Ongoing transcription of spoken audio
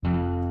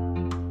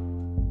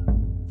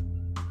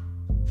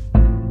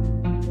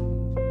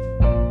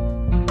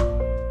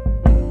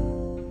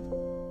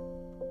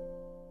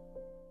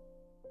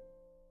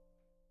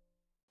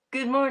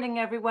morning,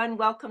 everyone.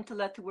 Welcome to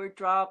Let the Word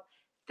Drop.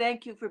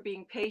 Thank you for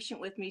being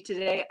patient with me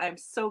today. I'm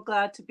so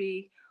glad to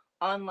be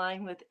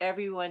online with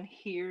everyone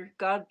here.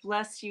 God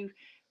bless you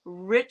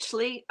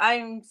richly.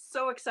 I'm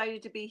so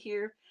excited to be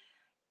here.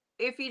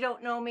 If you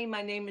don't know me,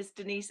 my name is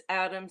Denise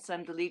Adams.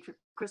 I'm the lead for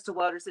Crystal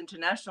Waters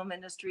International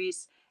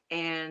Ministries,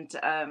 and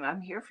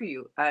I'm here for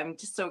you. I'm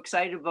just so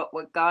excited about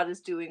what God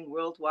is doing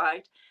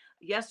worldwide.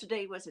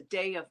 Yesterday was a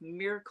day of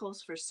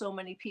miracles for so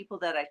many people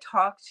that I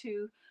talked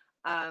to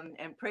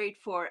and prayed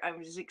for. I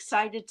was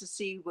excited to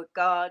see what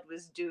God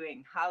was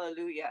doing.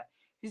 Hallelujah.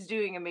 He's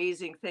doing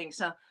amazing things.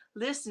 Now,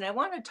 listen, I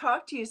want to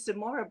talk to you some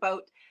more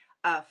about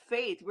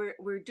faith.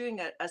 We're doing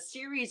a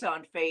series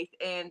on faith,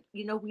 and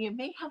we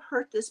may have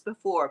heard this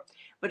before,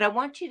 but I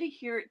want you to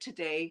hear it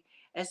today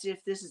as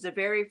if this is the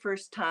very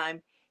first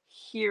time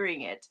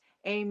hearing it.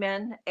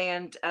 Amen.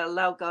 And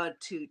allow God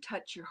to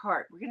touch your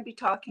heart. We're going to be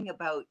talking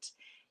about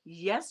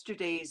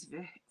yesterday's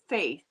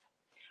faith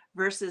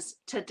versus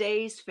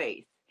today's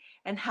faith,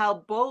 and how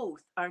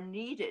both are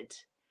needed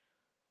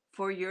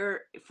for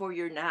your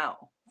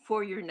now.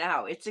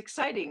 It's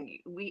exciting.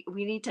 We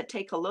need to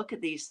take a look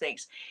at these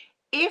things.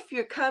 If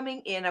you're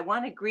coming in, I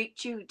want to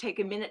greet you, take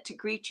a minute to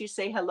greet you,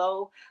 say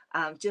hello.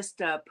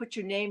 Just put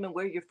your name and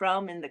where you're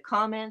from in the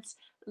comments.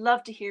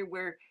 Love to hear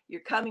where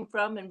you're coming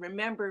from. And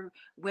remember,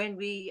 when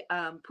we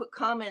put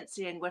comments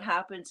in, what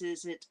happens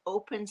is it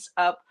opens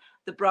up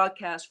the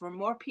broadcast for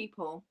more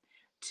people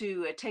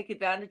to take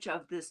advantage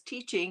of this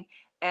teaching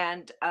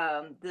and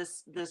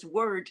this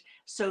word,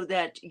 so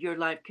that your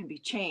life can be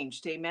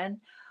changed.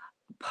 Amen.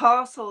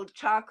 Apostle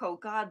Chaco,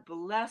 God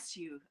bless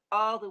you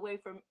all the way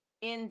from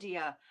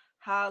India.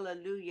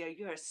 Hallelujah.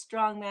 You're a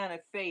strong man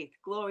of faith.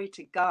 Glory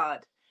to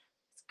God.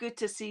 It's good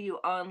to see you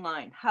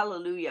online.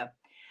 Hallelujah.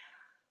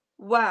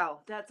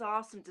 Wow, that's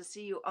awesome to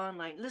see you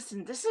online.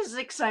 Listen, this is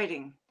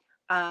exciting.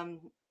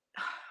 Um,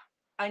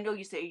 I know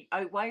you say,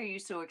 why are you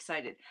so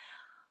excited?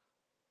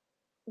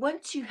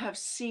 Once you have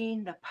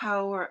seen the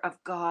power of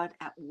God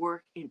at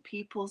work in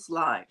people's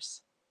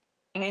lives,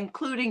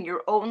 including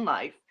your own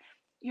life,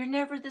 you're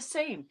never the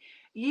same.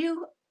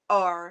 You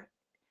are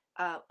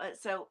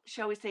so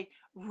shall we say,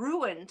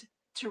 ruined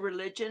to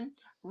religion,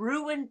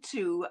 ruined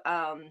to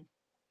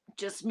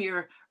just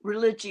mere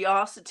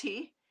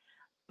religiosity,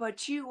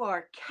 but you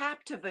are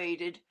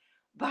captivated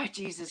by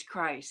Jesus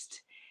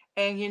Christ.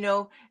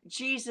 And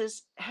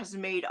Jesus has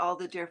made all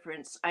the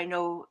difference. I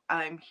know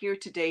I'm here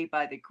today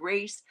by the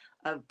grace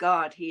of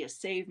God. He has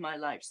saved my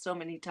life so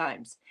many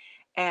times.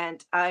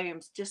 And I am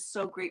just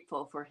so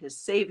grateful for his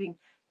saving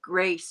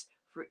grace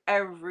for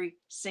every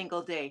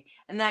single day.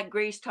 And that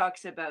grace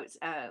talks about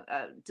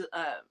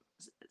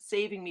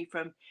saving me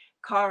from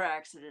car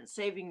accidents,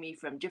 saving me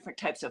from different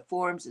types of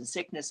forms and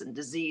sickness and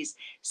disease,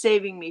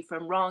 saving me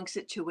from wrong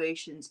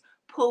situations,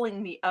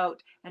 pulling me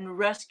out and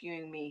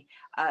rescuing me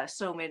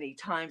so many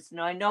times.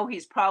 Now, I know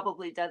he's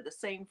probably done the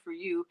same for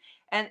you.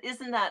 And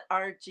isn't that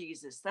our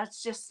Jesus?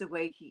 That's just the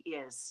way he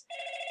is.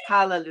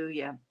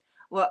 Hallelujah.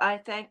 Well, I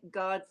thank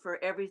God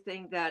for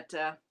everything that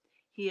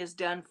he has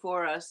done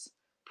for us.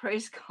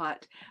 Praise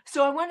God.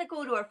 So I want to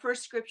go to our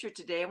first scripture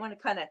today. I want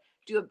to kind of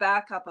do a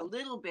backup a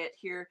little bit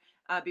here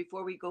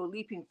before we go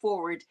leaping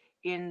forward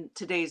in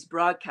today's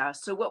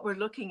broadcast. So what we're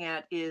looking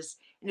at is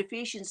in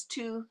Ephesians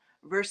 2,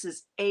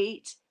 verses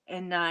 8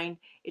 and 9.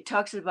 It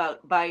talks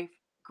about by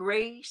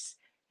grace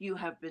you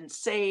have been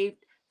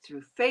saved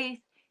through faith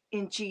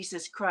in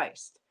Jesus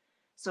Christ.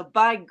 So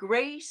by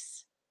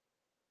grace,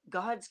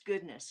 God's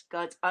goodness,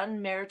 God's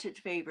unmerited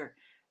favor,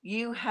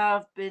 you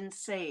have been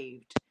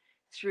saved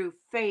through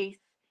faith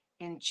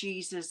in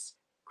Jesus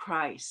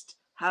Christ.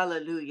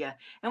 Hallelujah.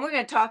 And we're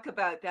going to talk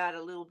about that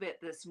a little bit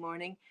this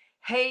morning.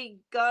 Hey,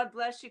 God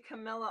bless you,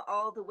 Camilla,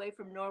 all the way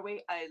from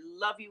Norway. I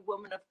love you,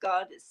 woman of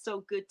God. It's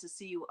so good to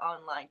see you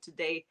online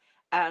today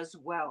as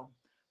well.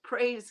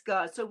 Praise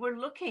God. So we're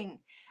looking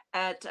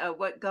at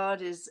what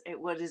God is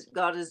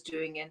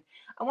doing, and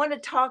I want to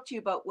talk to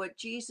you about what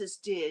Jesus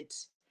did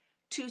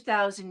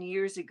 2,000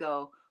 years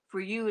ago for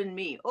you and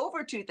me,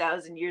 over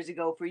 2,000 years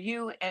ago for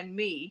you and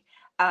me,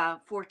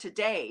 for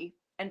today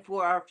and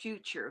for our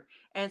future.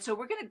 And so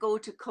we're going to go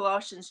to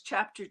Colossians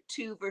chapter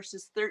 2,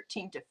 verses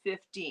 13 to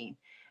 15.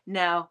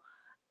 Now,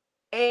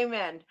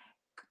 amen.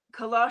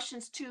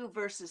 Colossians 2,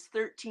 verses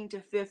 13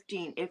 to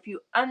 15. If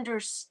you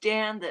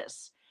understand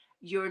this,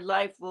 your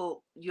life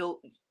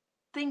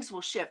things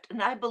will shift.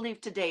 And I believe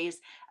today is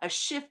a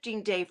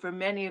shifting day for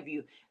many of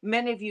you.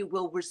 Many of you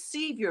will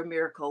receive your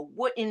miracle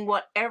in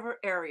whatever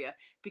area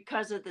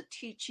because of the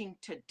teaching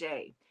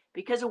today,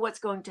 because of what's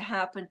going to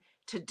happen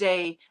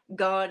today.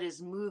 God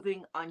is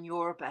moving on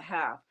your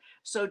behalf.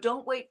 So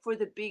don't wait for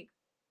the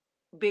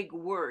big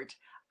word.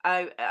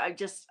 I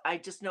just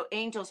know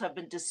angels have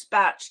been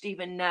dispatched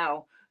even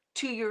now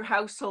to your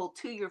household,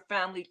 to your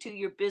family, to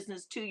your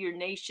business, to your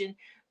nation,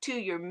 to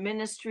your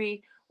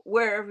ministry,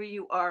 wherever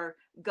you are.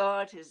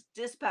 God has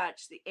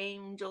dispatched the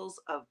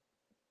angels of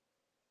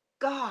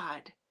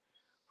God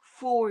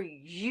for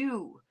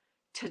you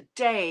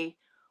today,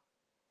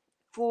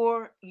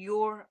 for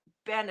your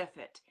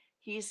benefit.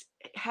 He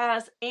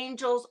has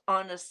angels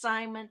on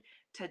assignment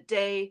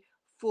today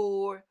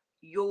for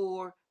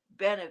your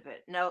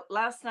benefit. Now,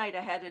 last night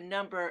I had a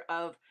number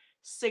of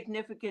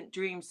significant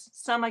dreams.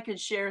 Some I can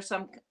share,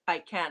 some I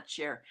can't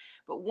share.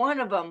 But one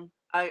of them,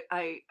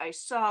 I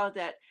saw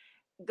that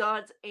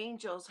God's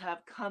angels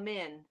have come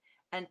in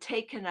and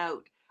taken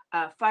out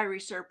fiery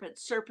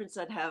serpents, serpents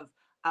that have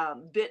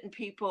bitten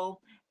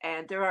people.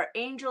 And there are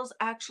angels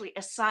actually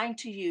assigned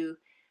to you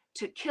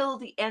to kill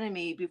the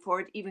enemy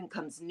before it even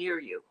comes near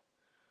you.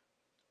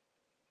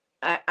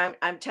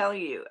 I'm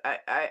telling you,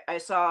 I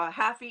saw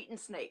half-eaten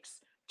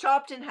snakes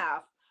chopped in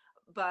half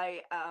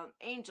by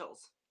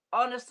angels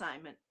on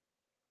assignment,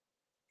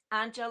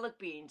 angelic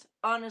beings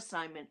on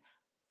assignment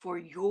for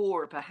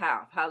your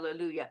behalf.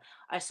 Hallelujah.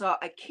 I saw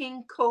a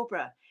king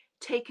cobra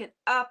taken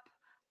up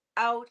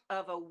out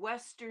of a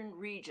western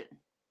region.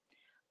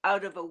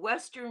 Out of a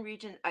western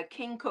region, a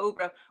king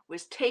cobra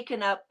was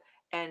taken up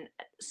and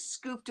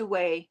scooped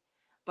away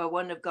by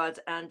one of God's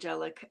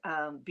angelic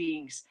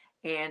beings.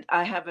 And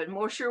I have a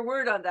more sure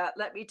word on that.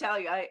 Let me tell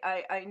you,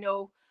 I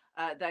know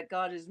that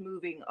God is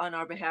moving on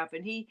our behalf,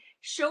 and He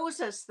shows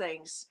us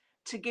things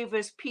to give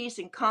us peace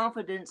and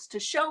confidence, to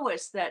show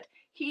us that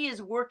He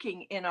is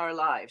working in our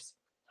lives.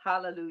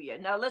 Hallelujah.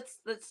 Now let's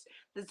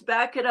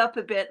back it up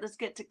a bit. Let's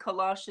get to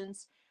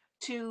Colossians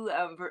 2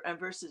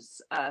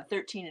 verses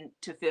 13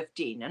 to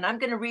 15. And I'm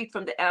going to read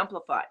from the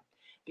Amplified,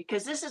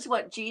 because this is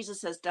what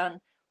Jesus has done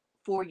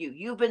for you.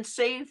 You've been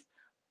saved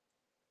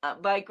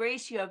by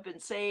grace. You have been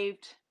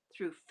saved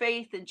through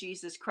faith in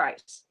Jesus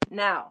Christ.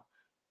 Now,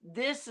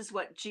 this is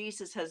what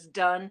Jesus has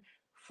done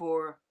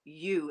for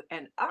you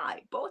and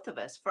I, both of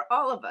us, for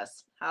all of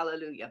us.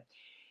 Hallelujah.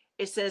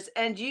 It says,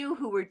 and you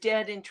who were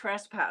dead in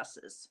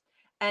trespasses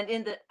and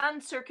in the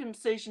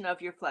uncircumcision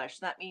of your flesh.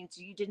 That means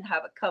you didn't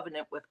have a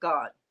covenant with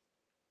God.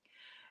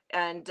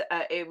 And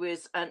it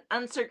was an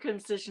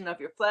uncircumcision of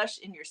your flesh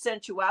in your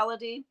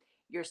sensuality,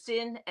 your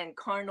sin, and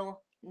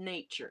carnal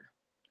nature.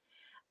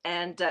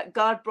 And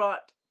God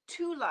brought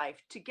to life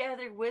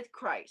together with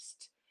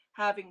Christ,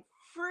 having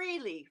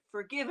freely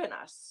forgiven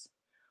us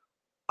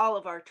all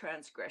of our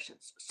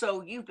transgressions.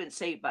 So you've been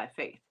saved by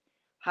faith.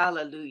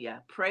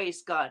 Hallelujah.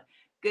 Praise God.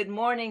 Good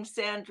morning,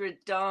 Sandra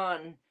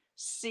Dawn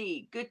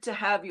C. Good to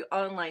have you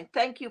online.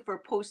 Thank you for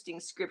posting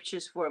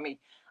scriptures for me.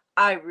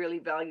 I really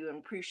value and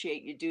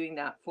appreciate you doing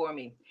that for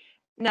me.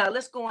 Now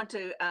let's go on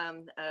to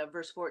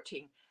verse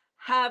 14.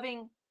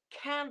 Having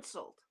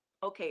canceled.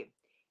 Okay,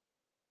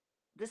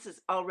 this is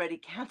already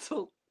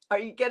canceled. Are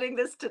you getting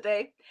this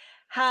today?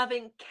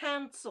 Having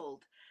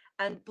canceled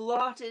and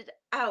blotted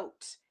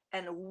out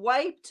and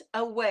wiped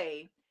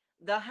away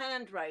the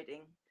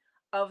handwriting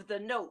of the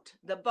note,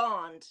 the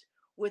bond,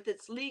 with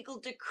its legal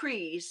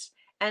decrees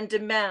and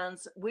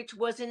demands, which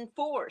was in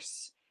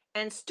force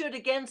and stood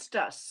against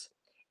us.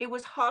 It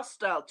was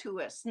hostile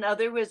to us. Now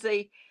there was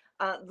a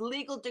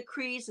legal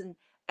decrees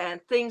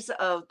and things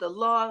of the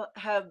law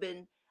have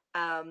been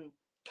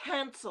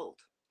canceled.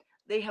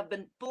 They have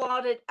been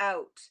blotted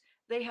out.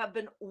 They have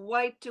been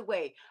wiped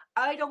away.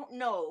 I don't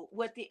know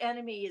what the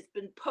enemy has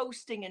been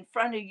posting in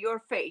front of your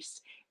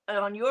face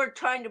on your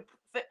trying to,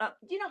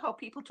 you know how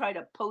people try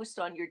to post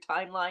on your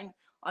timeline,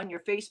 on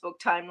your Facebook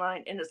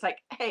timeline, and it's like,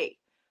 hey,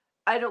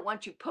 I don't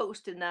want you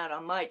posting that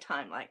on my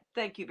timeline.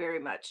 Thank you very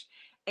much.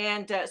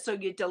 And so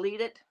you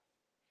delete it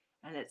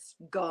and it's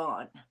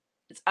gone.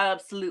 It's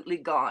absolutely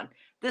gone.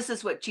 This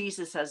is what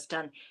Jesus has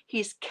done.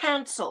 He's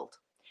canceled.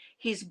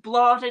 He's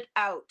blotted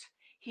out.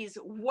 He's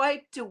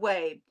wiped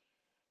away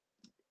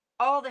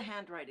all the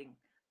handwriting,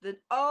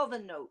 all the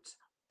notes,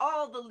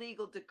 all the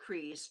legal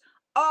decrees,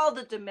 all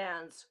the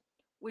demands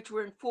which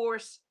were in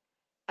force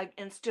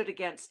and stood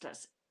against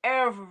us.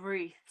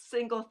 Every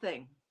single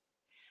thing.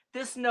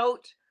 This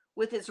note,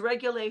 with its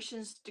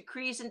regulations,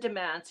 decrees, and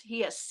demands,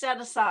 he has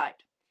set aside.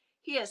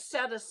 He has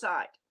set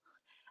aside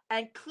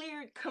and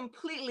cleared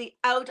completely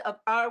out of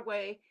our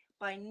way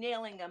by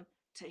nailing them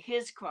to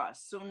his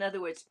cross. So, in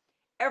other words,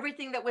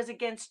 everything that was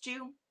against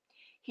you,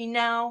 he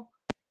now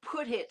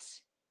put it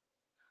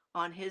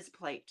on his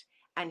plate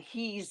and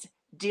he's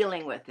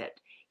dealing with it.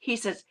 He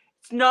says,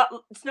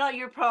 it's not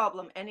your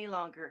problem any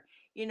longer.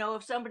 You know,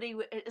 if somebody,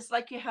 it's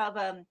like you have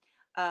an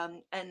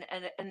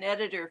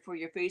editor for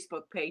your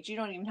Facebook page. You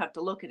don't even have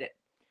to look at it.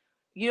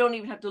 You don't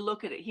even have to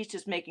look at it. He's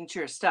just making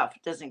sure stuff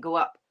doesn't go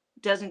up.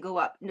 Doesn't go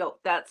up. No,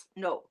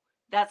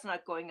 that's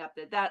not going up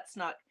there. That's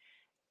not.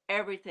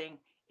 Everything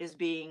is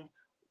being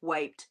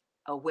wiped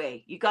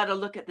away. You got to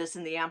look at this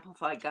in the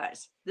Amplified,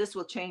 guys. This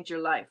will change your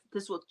life.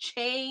 This will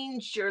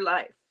change your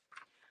life.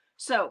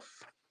 So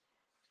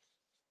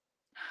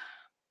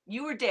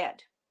you were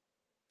dead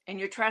in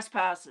your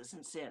trespasses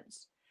and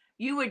sins.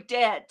 You were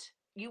dead.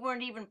 You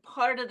weren't even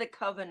part of the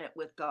covenant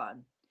with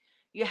God.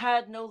 You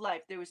had no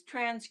life. There was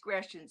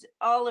transgressions.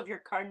 All of your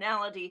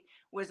carnality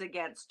was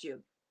against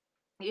you.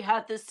 You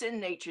had the sin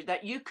nature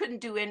that you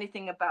couldn't do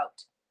anything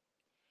about.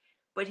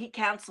 But he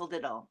canceled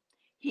it all.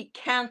 He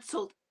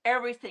canceled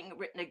everything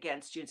written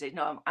against you and said,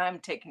 no, I'm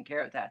taking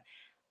care of that.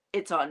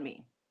 It's on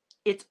me.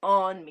 It's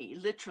on me,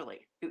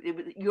 literally.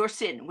 Your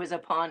sin was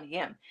upon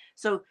him.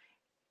 So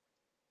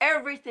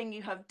Everything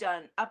you have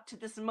done up to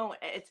this moment,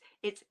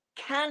 it's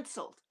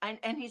canceled.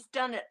 And he's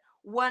done it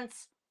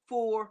once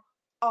for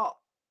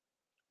all.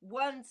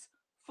 Once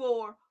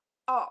for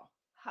all.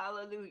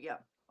 Hallelujah.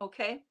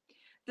 Okay?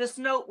 This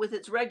note with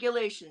its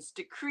regulations,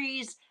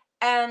 decrees,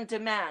 and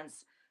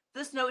demands.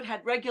 This note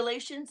had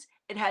regulations,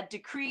 it had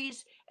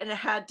decrees, and it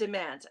had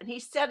demands. And he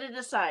set it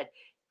aside,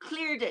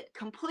 cleared it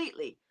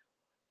completely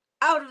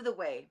out of the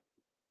way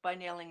by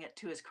nailing it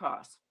to his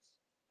cross.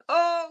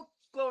 Oh,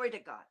 glory to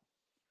God.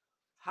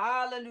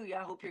 Hallelujah.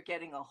 I hope you're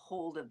getting a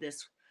hold of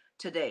this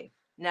today.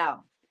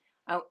 Now,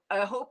 I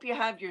hope you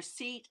have your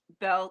seat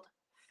belt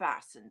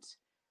fastened.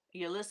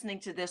 You're listening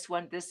to this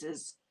one. This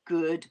is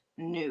good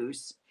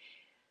news.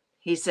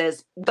 He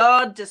says,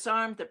 God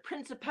disarmed the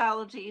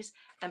principalities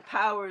and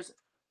powers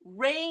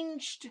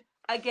ranged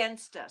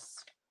against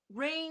us,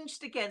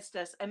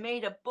 and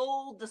made a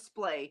bold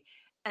display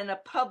and a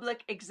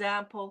public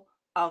example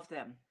of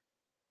them.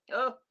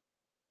 Oh,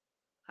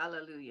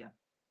 hallelujah.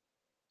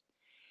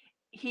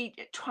 He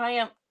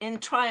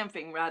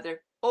triumphing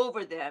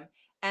over them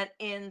and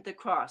in the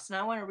cross. Now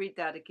I want to read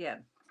that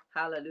again.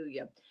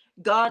 Hallelujah.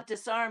 God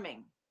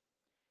disarmed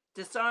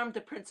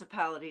the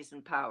principalities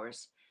and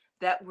powers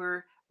that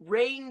were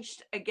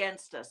ranged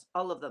against us,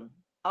 all of them,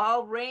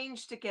 all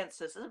ranged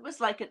against us. It was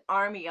like an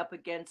army up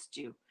against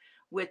you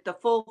with the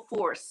full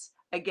force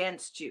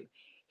against you.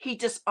 He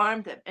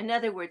disarmed them. In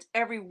other words,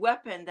 every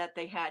weapon that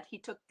they had, he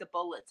took the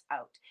bullets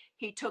out.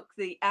 He took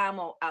the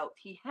ammo out.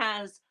 He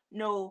has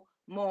no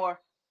more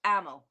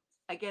ammo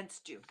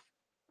against you.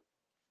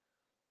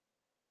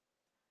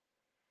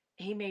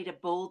 He made a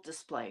bold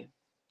display.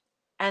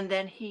 And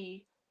then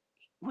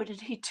what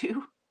did he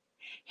do?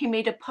 He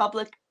made a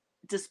public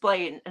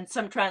display. In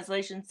some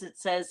translations, it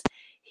says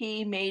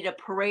he made a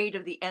parade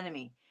of the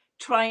enemy,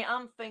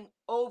 triumphing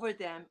over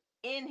them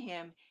in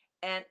him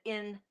and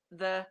in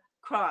the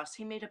cross.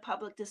 He made a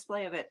public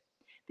display of it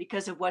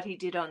because of what he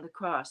did on the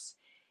cross.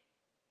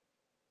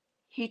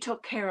 He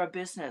took care of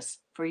business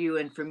for you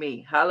and for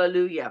me.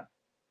 Hallelujah.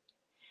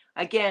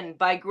 Again,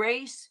 by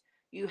grace,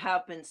 you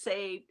have been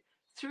saved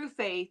through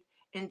faith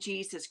in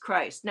Jesus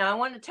Christ. Now, I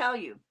want to tell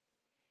you,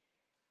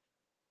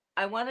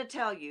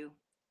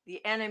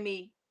 the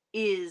enemy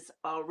is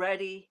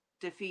already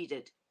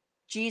defeated.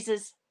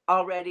 Jesus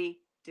already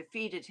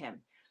defeated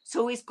him.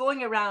 So he's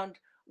going around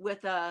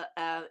with a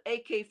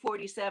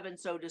AK-47,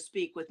 so to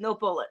speak, with no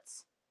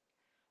bullets.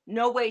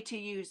 No way to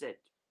use it.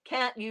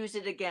 Can't use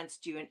it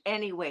against you in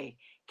any way.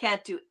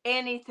 Can't do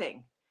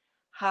anything.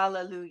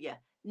 Hallelujah.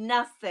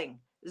 Nothing.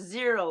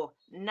 Zero.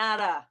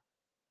 Nada.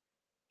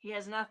 He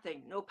has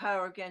nothing. No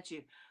power against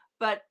you.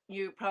 But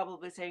you're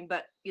probably saying,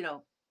 but,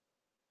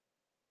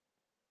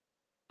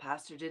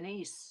 Pastor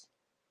Denise,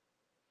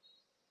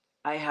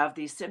 I have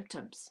these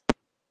symptoms.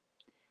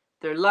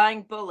 They're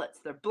lying bullets.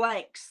 They're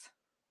blanks.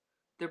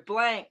 They're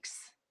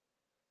blanks.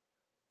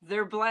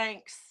 They're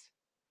blanks.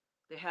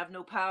 They have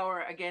no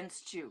power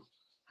against you.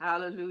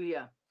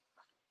 Hallelujah.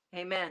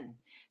 Amen.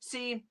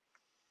 See,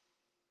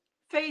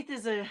 faith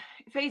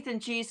in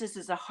Jesus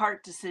is a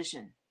heart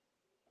decision.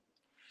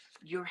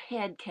 Your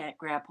head can't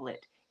grapple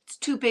it. It's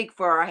too big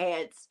for our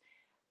heads,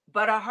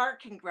 but our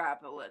heart can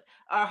grapple it.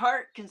 Our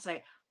heart can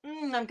say,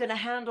 I'm going to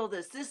handle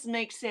this. This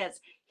makes sense.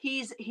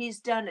 He's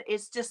done it.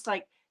 It's just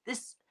like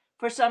this.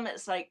 For some,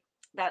 it's like,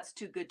 that's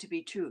too good to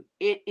be true.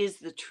 It is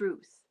the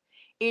truth.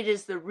 It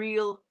is the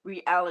real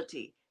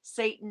reality.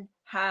 Satan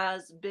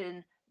has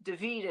been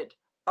defeated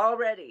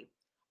already.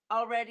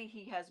 Already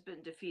he has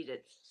been defeated.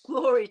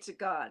 Glory to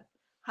God.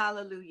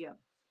 Hallelujah.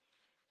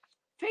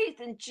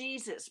 Faith in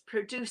Jesus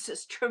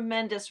produces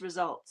tremendous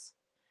results.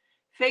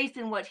 Faith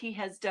in what he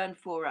has done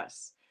for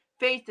us.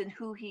 Faith in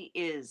who he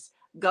is,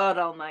 God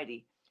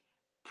Almighty.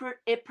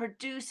 It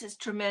produces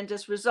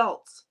tremendous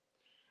results.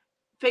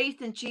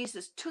 Faith in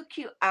Jesus took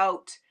you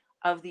out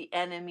of the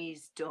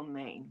enemy's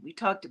domain. We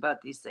talked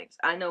about these things.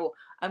 I know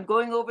I'm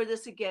going over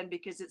this again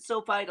because it's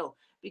so vital.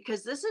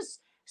 Because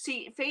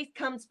faith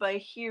comes by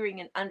hearing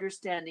and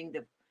understanding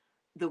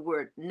the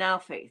word. Now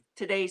faith,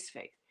 today's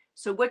faith.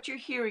 So what you're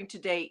hearing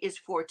today is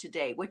for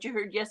today. What you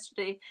heard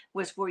yesterday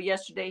was for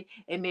yesterday.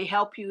 It may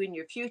help you in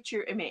your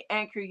future. It may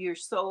anchor your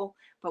soul,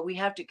 but we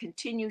have to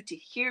continue to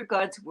hear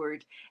God's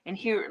word and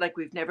hear it like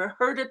we've never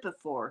heard it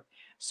before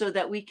so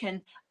that we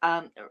can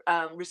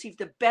receive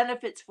the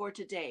benefits for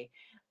today.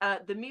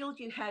 The meal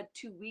you had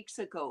 2 weeks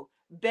ago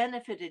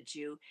benefited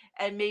you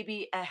and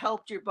maybe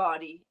helped your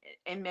body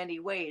in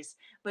many ways,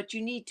 but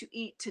you need to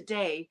eat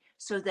today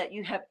so that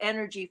you have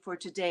energy for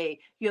today.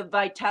 You have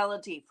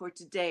vitality for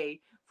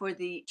today, for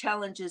the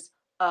challenges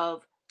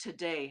of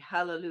today.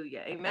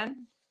 Hallelujah.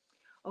 Amen.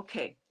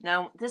 Okay.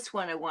 Now this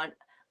one I want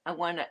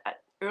to,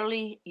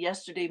 early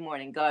yesterday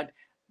morning, God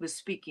was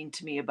speaking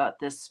to me about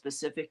this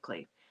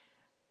specifically.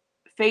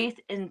 Faith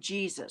in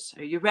Jesus.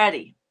 Are you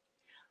ready?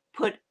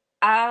 Put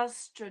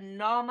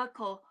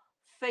astronomical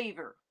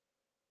favor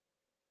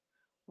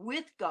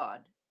with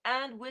God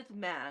and with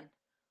man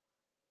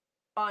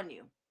on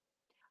you.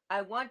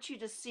 I want you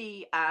to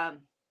see a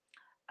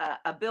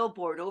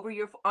billboard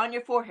on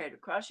your forehead,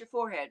 across your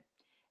forehead,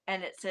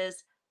 and it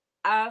says,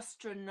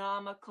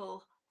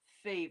 Astronomical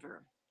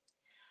favor.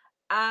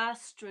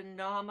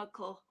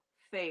 Astronomical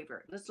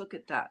favor. Let's look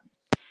at that.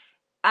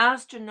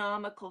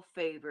 Astronomical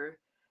favor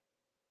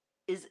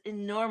is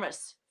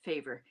enormous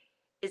favor.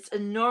 It's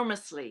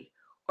enormously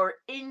or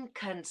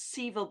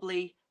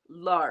inconceivably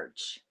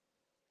large.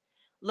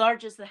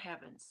 Large as the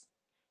heavens.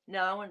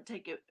 Now I want to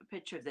take a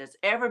picture of this.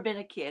 Ever been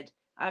a kid?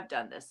 I've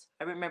done this.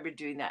 I remember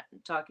doing that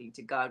and talking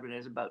to God when I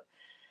was about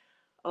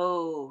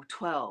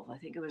 12. I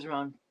think it was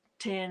around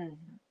 10,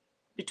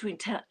 between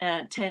 10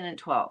 and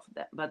 12,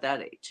 about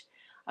that age.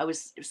 It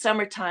was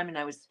summertime, and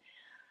I was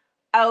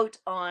out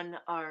on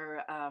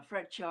our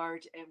front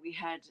yard, and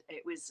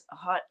it was a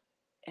hot,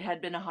 it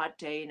had been a hot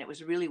day, and it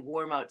was really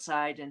warm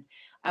outside, and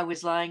I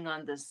was lying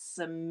on the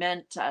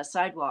cement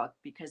sidewalk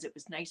because it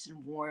was nice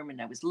and warm,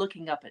 and I was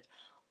looking up at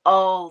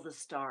all the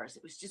stars.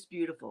 It was just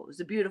beautiful. It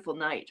was a beautiful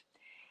night.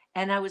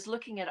 And I was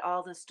looking at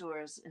all the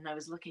stars, and I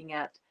was looking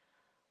at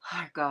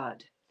our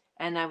God.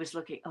 And I was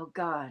looking, oh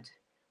God,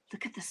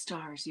 look at the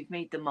stars. You've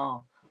made them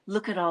all.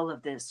 Look at all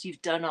of this.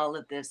 You've done all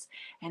of this.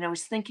 And I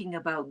was thinking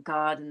about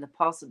God and the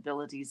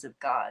possibilities of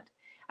God.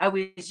 I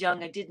was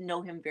young. I didn't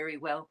know him very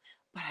well,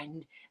 but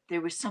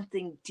there was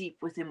something deep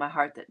within my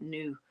heart that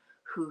knew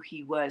who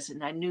he was.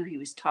 And I knew he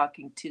was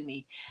talking to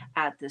me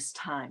at this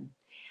time.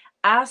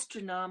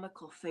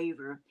 Astronomical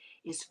favor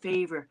is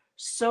favor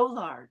so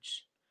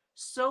large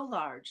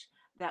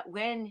that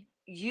when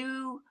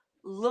you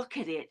look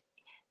at it,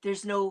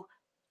 there's no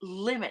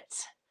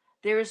limits,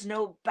 there is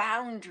no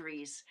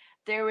boundaries,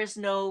 there is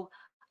no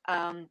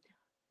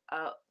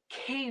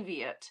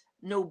caveat,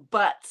 no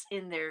buts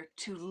in there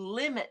to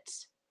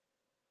limit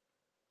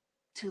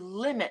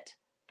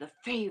the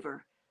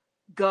favor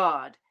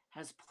God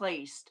has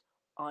placed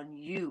on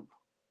you.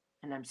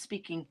 And I'm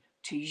speaking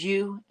to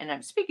you, and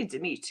I'm speaking to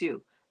me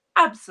too.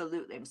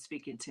 Absolutely, I'm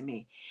speaking to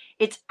me.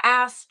 It's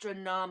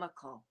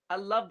astronomical. I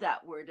love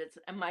that word. It's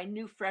my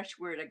new fresh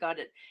word. I got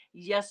it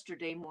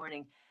yesterday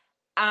morning.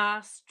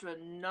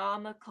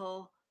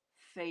 Astronomical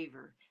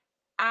favor.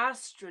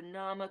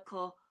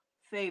 Astronomical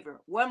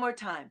favor. One more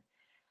time.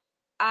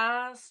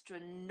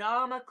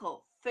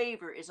 Astronomical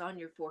favor is on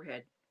your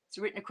forehead. It's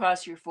written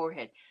across your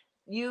forehead.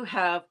 You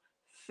have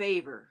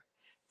favor.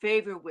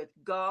 Favor with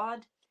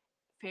God,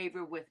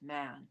 favor with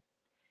man.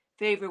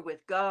 Favor with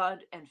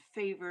God and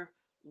favor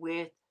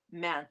with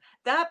man.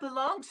 That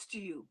belongs to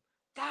you.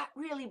 That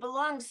really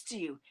belongs to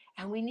you.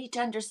 And we need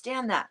to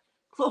understand that.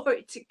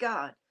 Glory to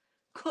God.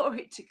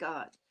 Glory to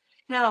God.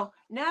 Now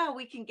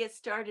we can get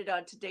started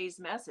on today's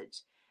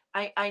message.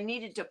 I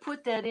needed to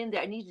put that in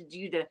there. I needed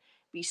you to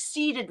be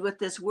seated with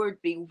this word,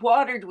 be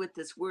watered with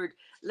this word.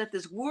 Let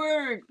this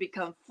word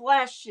become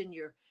flesh in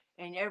your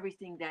and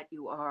everything that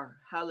you are.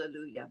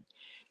 Hallelujah.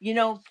 You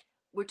know,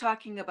 we're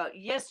talking about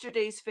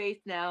yesterday's faith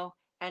now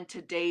and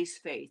today's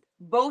faith.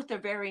 Both are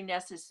very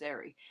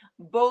necessary.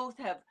 Both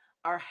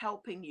are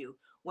helping you.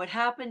 What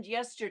happened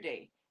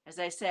yesterday, as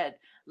I said,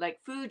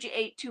 like food you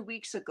ate 2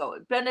 weeks ago,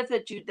 it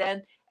benefited you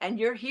then, and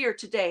you're here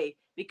today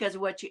because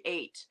of what you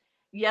ate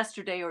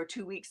yesterday or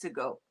 2 weeks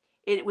ago.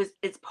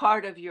 It's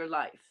part of your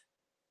life.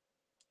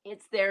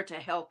 It's there to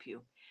help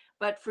you.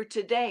 But for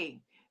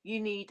today, you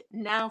need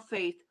now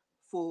faith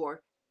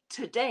for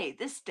today,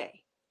 this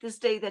day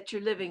that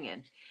you're living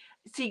in.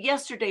 See,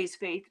 yesterday's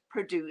faith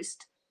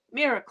produced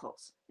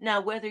miracles.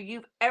 Now, whether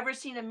you've ever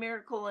seen a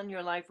miracle in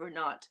your life or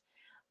not,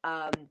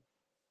 um,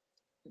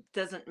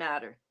 doesn't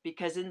matter,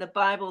 because in the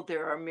Bible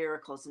there are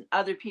miracles, and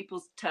other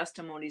people's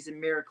testimonies and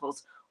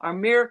miracles are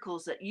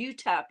miracles that you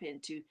tap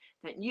into,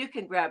 that you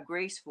can grab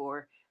grace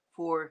for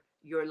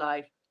your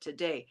life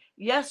today.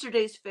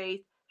 Yesterday's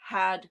faith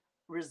had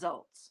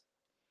results.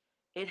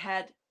 It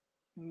had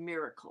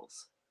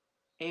miracles.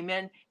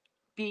 Amen.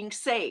 Being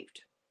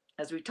saved,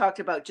 as we talked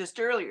about just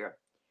earlier,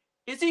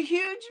 is a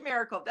huge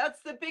miracle.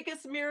 That's the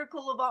biggest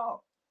miracle of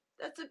all.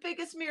 That's the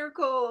biggest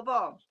miracle of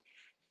all.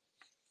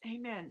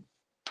 Amen.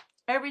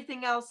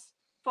 Everything else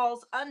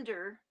falls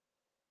under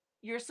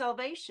your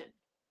salvation.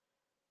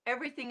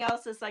 Everything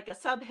else is like a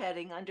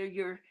subheading under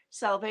your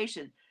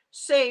salvation.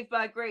 Saved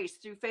by grace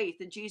through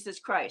faith in Jesus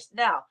Christ.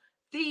 Now,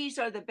 these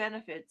are the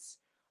benefits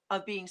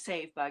of being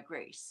saved by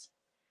grace.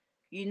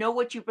 You know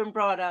what you've been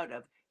brought out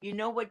of. You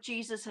know what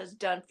Jesus has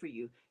done for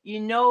you. You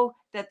know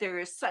that there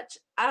is such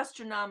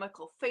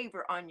astronomical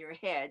favor on your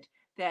head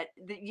that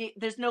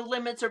there's no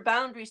limits or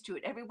boundaries to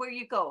it. Everywhere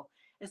you go,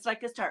 it's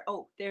like a star.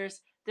 Oh,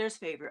 there's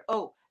favor.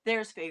 Oh,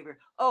 there's favor.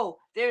 Oh,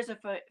 there's a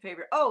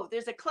favor. Oh,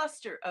 there's a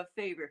cluster of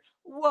favor.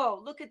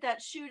 Whoa, look at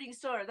that shooting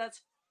star.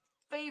 That's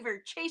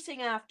favor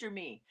chasing after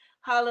me.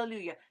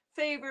 Hallelujah.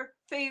 Favor,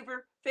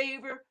 favor,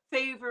 favor,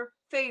 favor,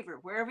 favor.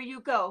 Wherever you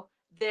go,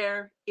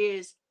 there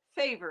is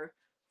favor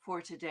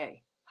for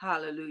today.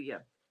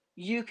 Hallelujah.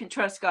 You can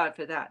trust God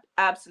for that.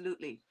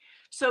 Absolutely.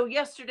 So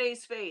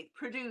yesterday's faith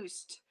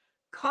produced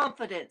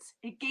confidence.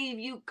 It gave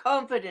you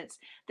confidence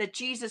that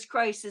Jesus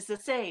Christ is the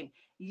same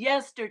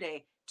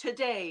yesterday,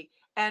 today,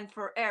 and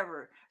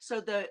forever.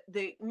 So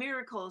the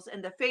miracles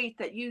and the faith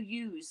that you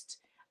used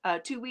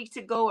 2 weeks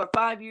ago or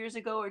 5 years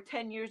ago or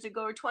 10 years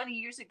ago or 20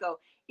 years ago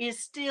is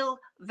still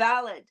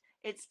valid.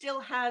 It still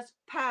has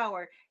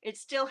power. It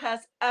still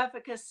has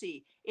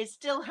efficacy. It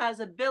still has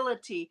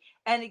ability.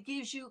 And it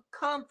gives you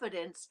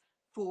confidence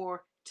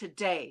for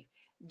today.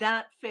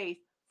 That faith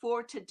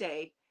for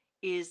today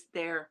is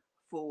there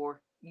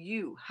for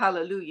you.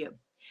 Hallelujah.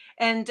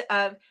 And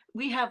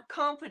we have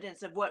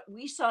confidence of what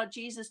we saw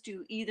Jesus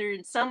do either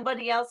in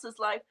somebody else's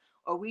life,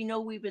 or we know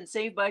we've been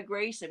saved by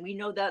grace and we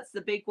know that's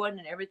the big one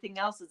and everything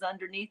else is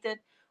underneath it.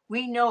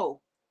 We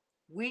know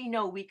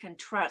we can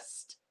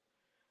trust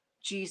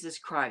Jesus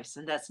Christ.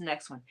 And that's the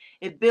next one.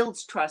 It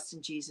builds trust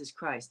in Jesus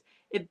Christ.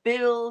 It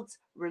builds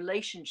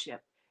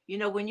relationship. You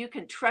know, when you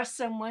can trust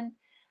someone,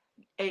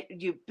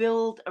 you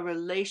build a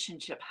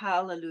relationship.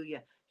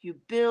 Hallelujah. You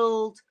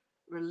build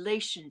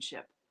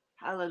relationship.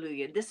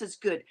 Hallelujah. This is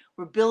good.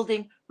 We're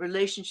building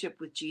relationship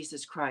with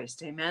Jesus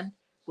Christ. Amen.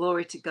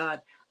 Glory to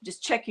God.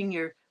 Just checking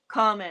your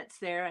comments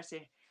there. I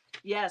say,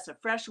 yes, a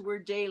fresh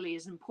word daily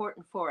is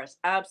important for us.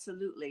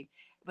 Absolutely.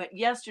 But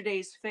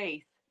yesterday's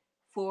faith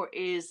for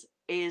is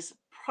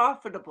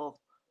profitable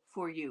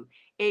for you.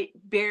 It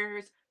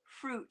bears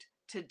fruit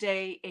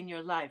today in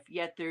your life.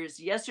 Yet there's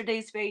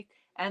yesterday's faith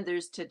and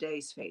there's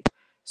today's faith.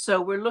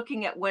 So we're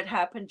looking at what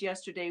happened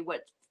yesterday,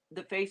 what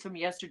the faith from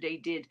yesterday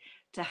did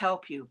to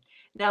help you.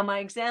 Now, my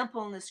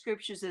example in the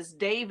scriptures is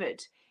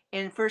David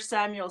in 1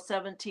 Samuel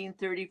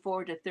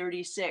 17:34 to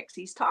 36.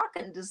 He's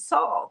talking to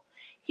Saul.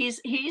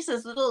 He's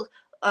this little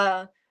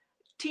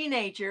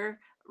teenager,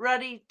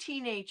 ruddy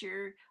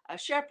teenager, a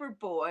shepherd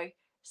boy,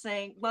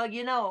 saying,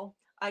 well,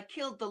 I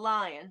killed the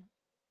lion.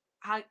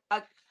 I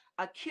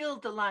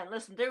killed the lion.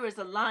 Listen, there was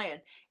a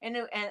lion,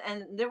 and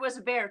there was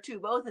a bear too,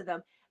 both of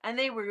them, and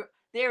they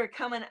were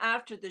coming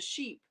after the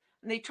sheep,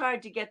 and they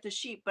tried to get the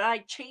sheep, but I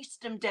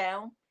chased them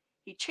down.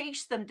 He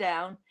chased them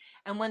down,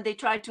 and when they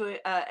tried to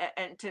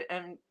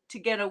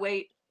get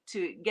away,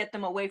 to get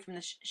them away from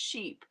the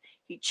sheep,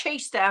 he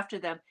chased after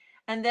them,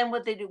 and then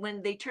what they did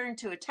when they turned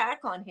to attack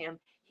on him,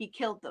 he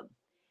killed them.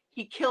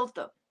 He killed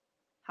them.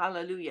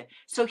 Hallelujah.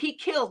 So he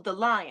killed the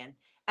lion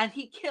and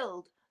he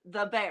killed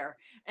the bear.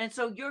 And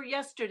so your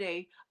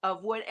yesterday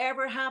of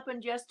whatever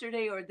happened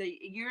yesterday or the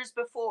years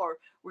before,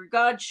 where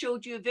God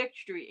showed you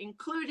victory,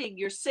 including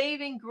your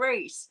saving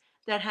grace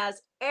that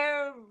has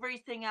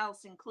everything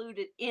else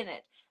included in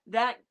it,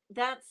 that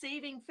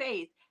saving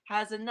faith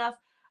has enough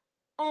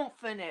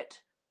oomph in it,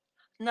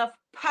 enough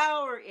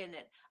power in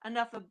it,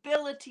 enough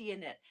ability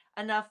in it,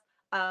 enough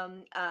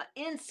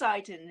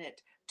insight in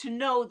it to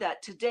know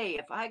that today,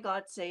 if I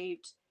got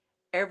saved,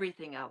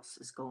 everything else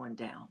is going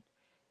down.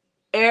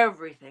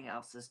 Everything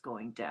else is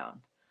going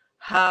down.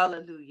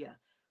 Hallelujah.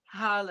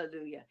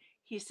 Hallelujah.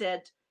 He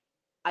said,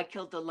 I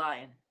killed the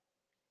lion.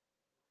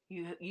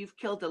 You've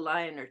killed a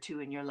lion or two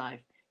in your life.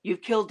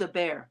 You've killed a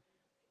bear.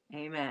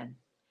 Amen.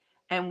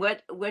 And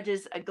what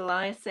is a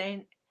Goliath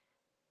saying?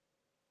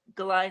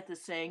 Goliath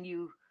is saying,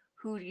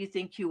 who do you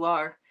think you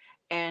are?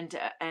 And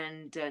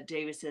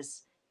David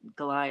says,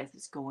 Goliath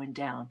is going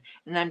down.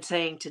 And I'm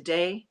saying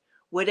today,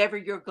 whatever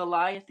your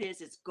Goliath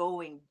is, it's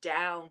going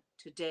down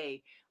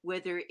today.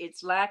 Whether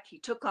it's lack, he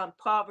took on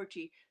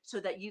poverty so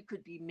that you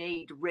could be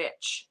made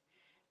rich.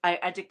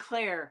 I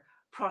declare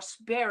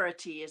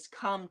prosperity has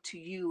come to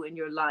you in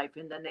your life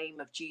in the name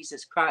of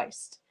Jesus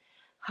Christ.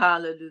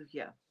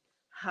 Hallelujah.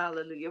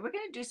 Hallelujah. We're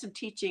going to do some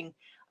teaching,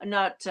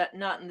 not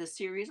in the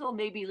series, or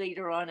maybe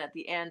later on at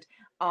the end,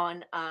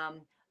 on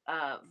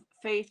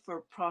faith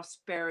for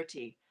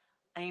prosperity.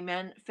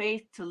 Amen.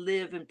 Faith to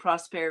live in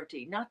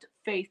prosperity, not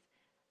faith.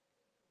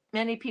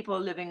 Many people are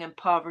living in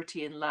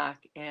poverty and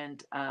lack,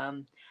 and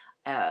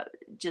uh,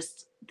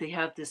 just they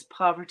have this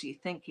poverty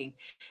thinking,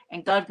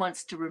 and God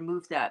wants to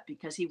remove that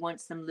because He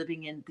wants them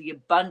living in the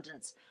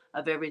abundance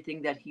of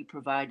everything that He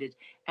provided,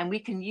 and we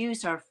can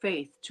use our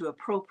faith to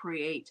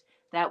appropriate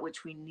that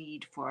which we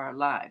need for our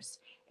lives,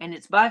 and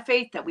it's by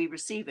faith that we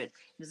receive it.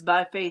 It's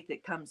by faith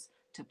it comes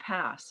to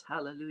pass.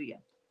 Hallelujah.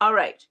 All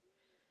right.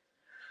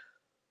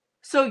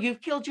 So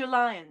you've killed your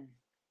lion.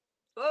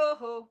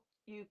 Oh,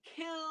 you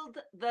killed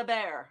the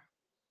bear.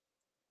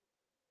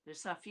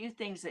 There's a few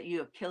things that you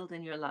have killed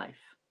in your life.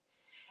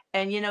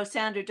 And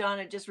Sandra Dawn,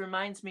 it just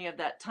reminds me of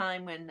that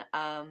time when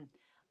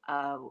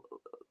uh,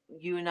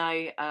 you and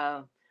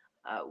I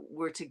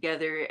were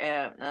together,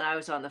 and I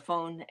was on the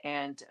phone,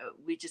 and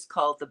we just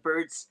called the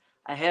birds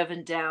a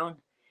heaven down,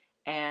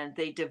 and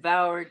they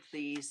devoured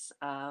these.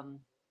 Um,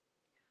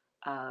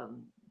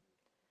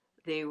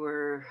 they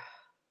were,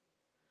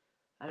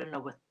 I don't know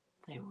what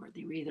they were.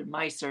 They were either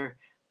mice or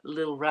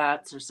little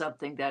rats or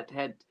something that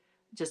had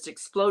just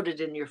exploded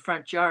in your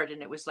front yard.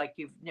 And it was like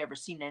you've never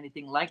seen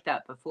anything like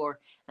that before.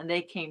 And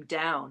they came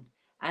down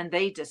and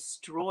they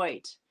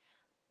destroyed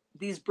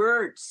these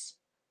birds.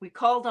 We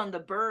called on the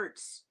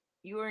birds.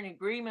 You were in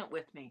agreement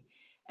with me.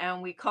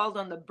 And we called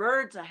on the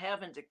birds of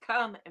heaven to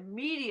come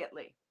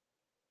immediately.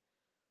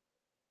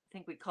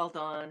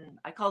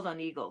 I called on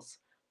eagles,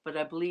 but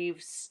I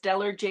believe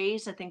stellar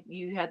jays. I think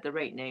you had the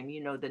right name.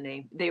 You know the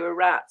name. They were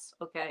rats.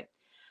 Okay.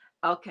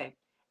 Okay.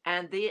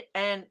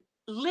 And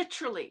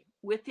literally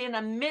within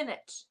a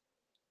minute,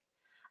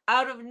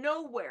 out of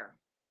nowhere,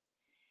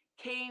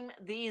 came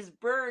these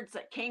birds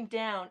that came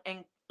down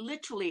and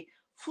literally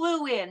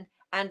flew in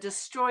and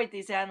destroyed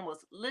these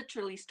animals,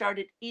 literally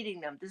started eating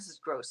them. This is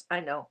gross. I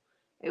know.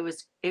 It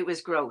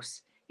was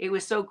gross. It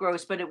was so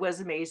gross, but it was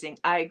amazing.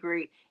 I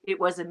agree. It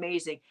was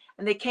amazing.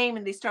 And they came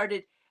and they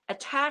started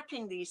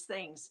attacking these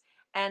things,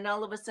 and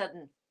all of a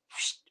sudden,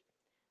 whoosh,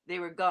 they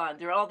were gone.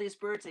 There are all these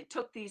birds. They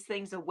took these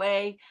things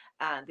away.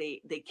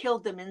 They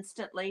killed them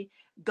instantly.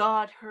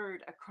 God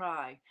heard a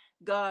cry.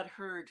 God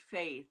heard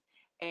faith,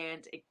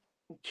 and it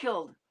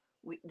killed.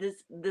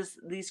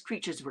 These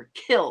creatures were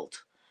killed.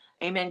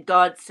 Amen.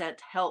 God sent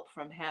help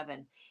from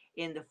heaven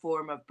in the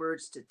form of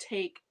birds to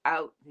take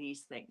out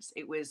these things.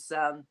 It was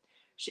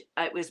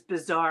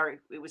bizarre.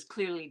 It was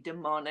clearly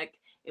demonic.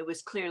 It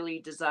was clearly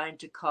designed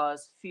to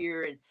cause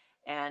fear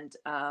and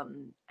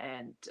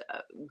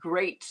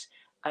great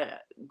uh,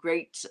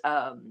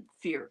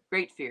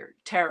 great fear,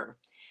 terror.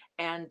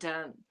 And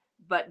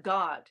but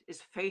God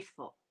is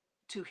faithful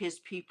to His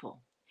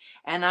people,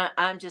 and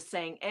I'm just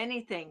saying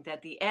anything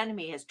that the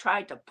enemy has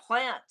tried to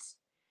plant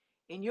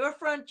in your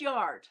front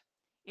yard,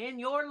 in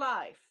your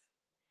life,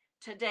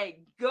 today,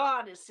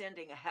 God is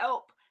sending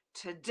help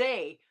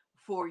today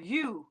for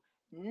you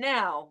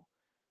now,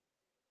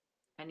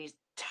 and He's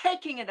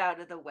taking it out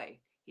of the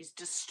way. He's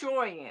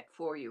destroying it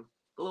for you.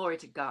 Glory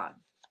to God.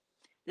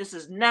 This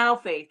is now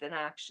faith in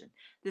action.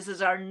 This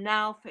is our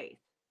now faith.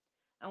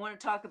 I want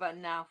to talk about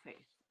now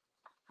faith.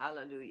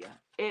 Hallelujah.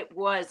 It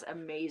was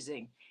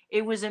amazing.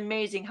 It was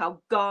amazing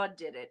how God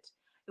did it.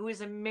 It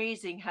was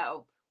amazing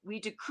how we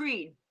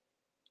decreed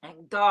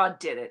and God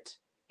did it.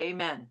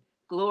 Amen.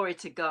 Glory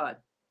to God.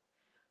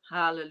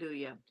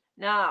 Hallelujah.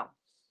 Now,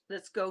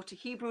 let's go to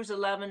Hebrews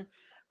 11,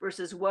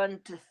 verses 1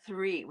 to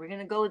 3. We're going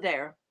to go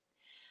there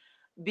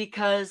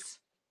because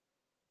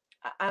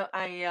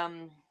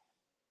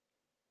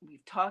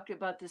we've talked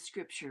about this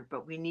scripture,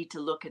 but we need to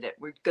look at it.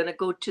 We're going to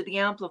go to the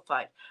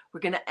Amplified.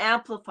 We're going to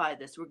amplify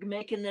this. We're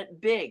making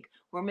it big.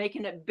 We're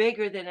making it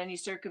bigger than any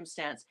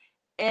circumstance,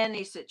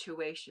 any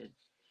situation.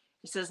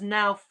 It says,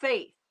 now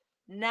faith,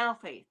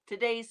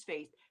 today's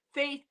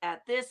faith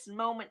at this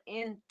moment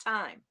in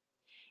time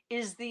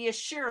is the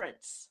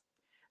assurance,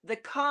 the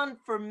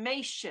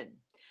confirmation,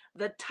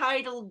 the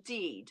title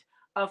deed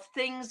of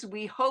things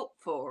we hope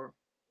for,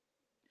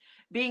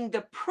 being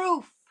the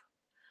proof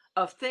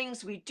of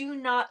things we do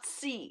not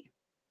see,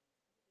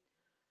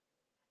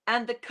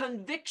 and the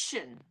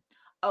conviction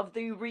of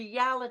the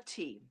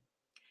reality.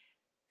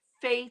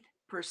 Faith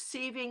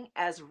perceiving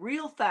as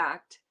real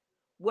fact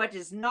what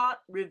is not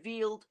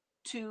revealed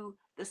to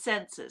the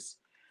senses.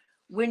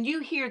 When you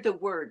hear the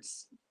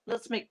words,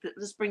 let's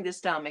bring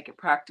this down, make it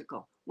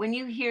practical. When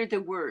you hear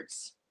the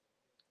words,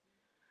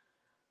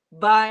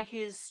 by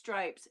His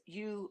stripes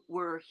you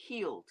were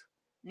healed.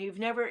 And you've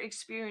never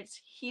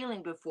experienced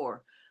healing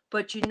before,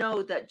 but you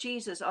know that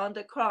Jesus on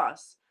the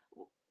cross,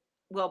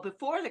 well,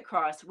 before the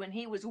cross, when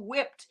He was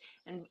whipped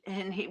and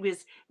He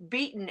was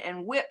beaten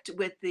and whipped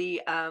with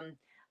the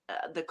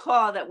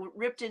claw that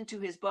ripped into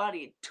His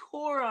body,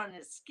 tore on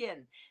His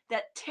skin,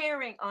 that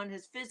tearing on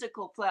His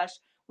physical flesh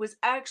was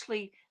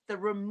actually the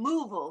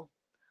removal.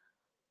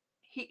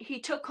 He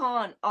took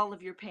on all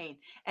of your pain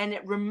and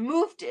it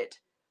removed it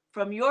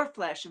from your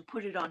flesh and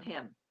put it on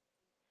Him.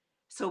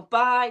 So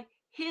by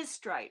His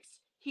stripes,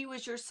 He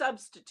was your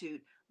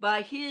substitute.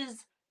 By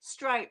His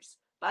stripes,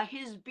 by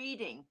His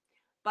beating,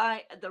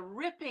 by the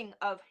ripping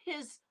of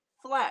His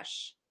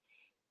flesh,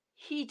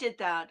 He did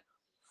that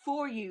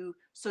for you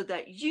so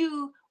that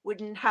you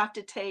wouldn't have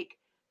to take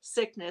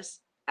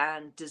sickness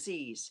and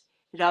disease.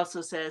 It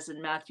also says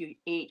in Matthew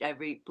 8, I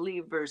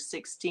believe verse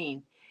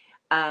 16,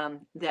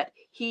 that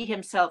He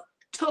Himself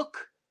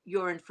took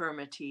your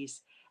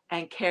infirmities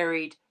and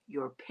carried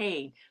your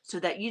pain so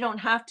that you don't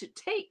have to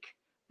take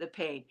the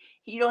pain.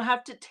 You don't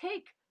have to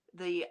take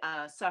the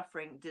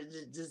suffering, the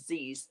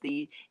disease,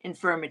 the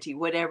infirmity,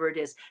 whatever it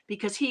is,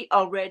 because He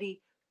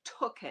already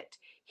took it.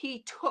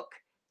 He took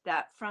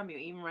that from you.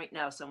 Even right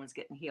now, someone's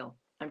getting healed.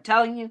 I'm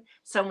telling you,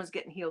 someone's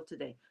getting healed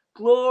today.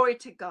 Glory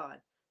to God.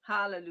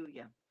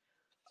 Hallelujah.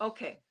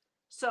 Okay,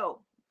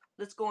 so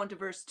let's go on to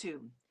verse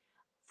 2.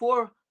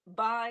 For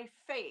by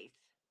faith,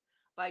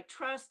 by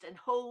trust and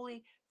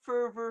holy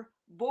fervor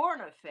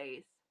born of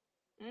faith,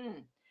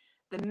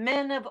 the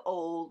men of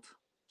old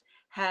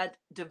had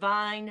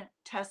divine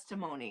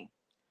testimony,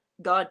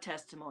 God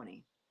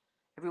testimony.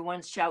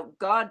 Everyone shout,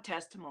 God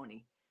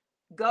testimony,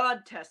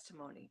 God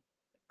testimony.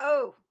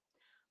 Oh,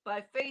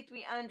 by faith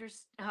we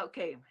understand.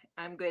 Okay,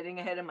 I'm getting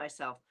ahead of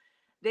myself.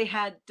 They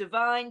had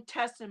divine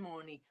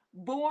testimony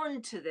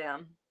born to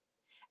them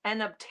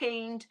and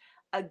obtained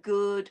a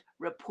good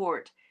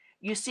report.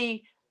 You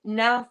see,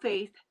 now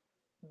faith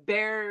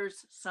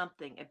bears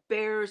something. It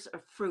bears a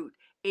fruit.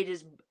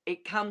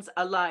 It comes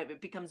alive.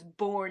 It becomes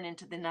born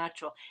into the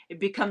natural. It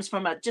becomes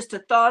from just a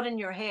thought in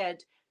your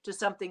head to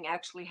something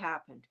actually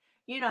happened.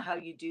 You know how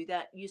you do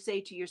that. You say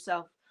to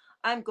yourself,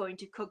 I'm going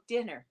to cook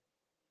dinner.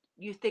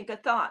 You think a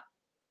thought.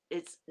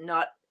 It's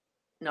not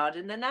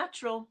in the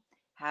natural.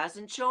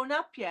 Hasn't shown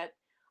up yet.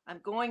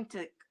 I'm going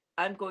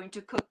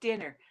to cook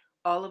dinner.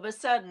 All of a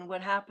sudden,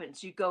 what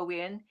happens? You go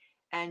in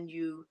and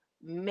you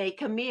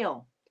make a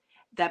meal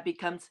that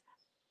becomes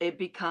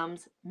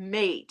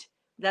made.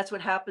 That's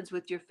what happens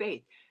with your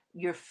faith.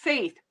 Your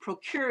faith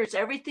procures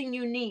everything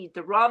you need,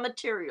 the raw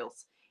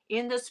materials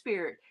in the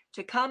spirit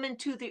to come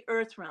into the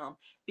earth realm,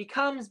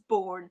 becomes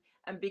born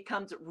and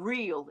becomes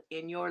real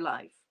in your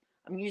life.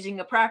 I'm using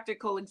a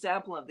practical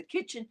example of the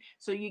kitchen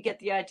so you get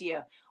the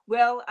idea.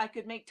 Well, I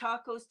could make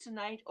tacos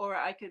tonight, or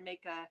I could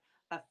make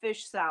a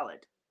fish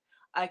salad.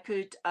 I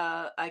could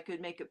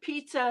make a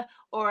pizza,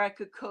 or I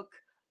could cook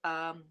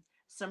um,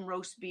 some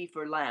roast beef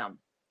or lamb.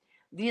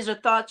 These are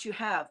thoughts you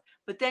have,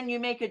 but then you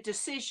make a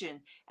decision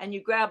and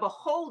you grab a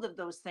hold of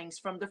those things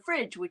from the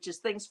fridge, which is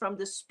things from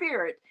the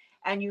spirit,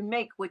 and you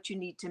make what you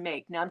need to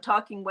make. Now, I'm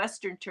talking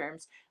Western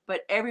terms,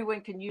 but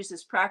everyone can use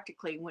this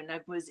practically. When I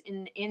was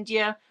in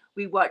India,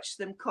 we watched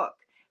them cook.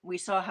 We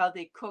saw how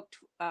they cooked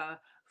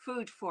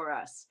food for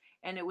us,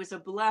 and it was a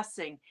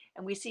blessing.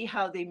 And we see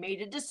how they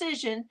made a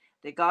decision,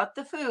 they got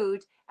the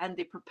food, and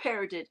they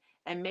prepared it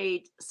and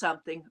made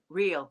something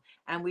real.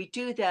 And we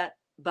do that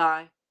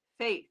by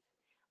faith.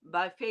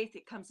 By faith,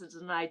 it comes as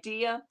an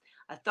idea,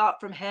 a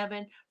thought from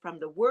heaven, from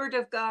the word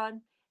of God,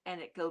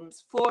 and it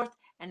comes forth.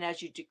 And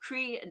as you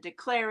decree and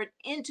declare it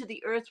into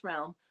the earth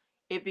realm,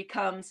 it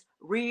becomes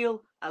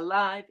real,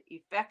 alive,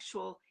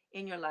 effectual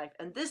in your life.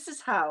 And this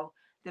is how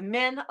the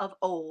men of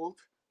old,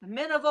 the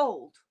men of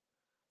old,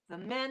 the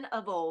men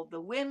of old,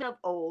 the women of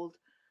old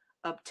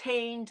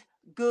obtained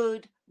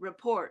good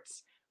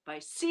reports by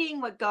seeing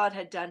what God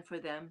had done for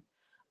them,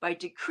 by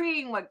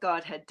decreeing what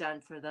God had done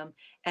for them,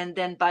 and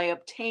then by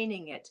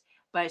obtaining it,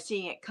 by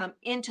seeing it come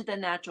into the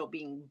natural,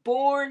 being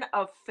born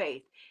of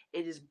faith.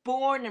 It is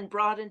born and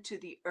brought into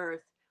the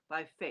earth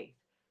by faith.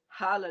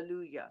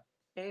 Hallelujah.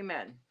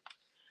 Amen.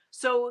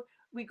 So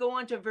we go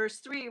on to verse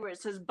 3 where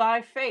it says,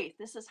 by faith,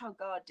 this is how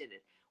God did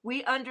it.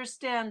 We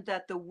understand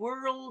that the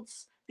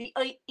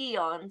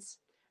eons,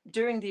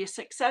 during the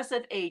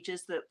successive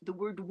ages, the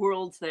word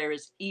worlds there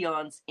is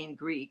eons in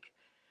Greek,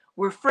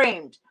 were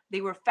framed,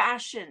 they were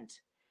fashioned,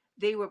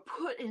 they were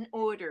put in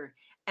order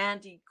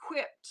and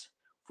equipped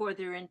for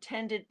their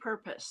intended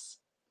purpose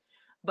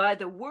by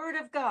the word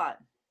of God.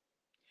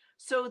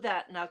 So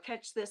that, now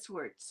catch this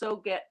word,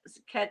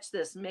 catch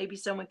this, maybe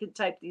someone can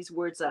type these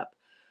words up.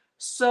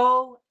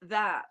 So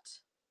that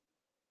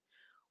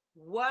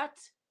what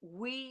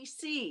we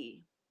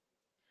see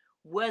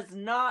was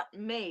not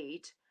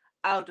made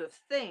out of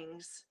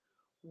things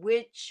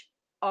which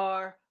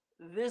are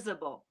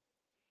visible.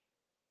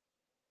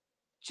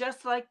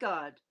 Just like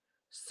God,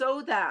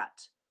 so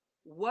that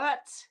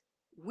what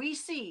we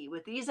see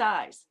with these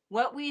eyes,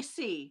 what we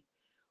see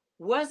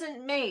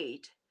wasn't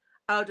made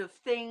out of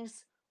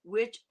things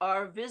which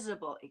are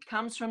visible. It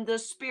comes from the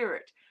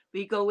spirit.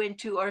 We go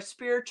into our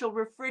spiritual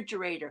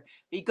refrigerator.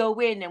 We go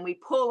in and we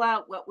pull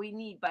out what we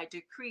need by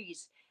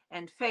decrees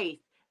and faith,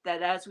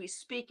 that as we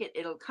speak it,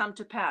 it'll come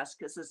to pass,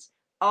 because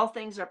all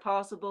things are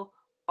possible,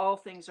 all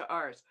things are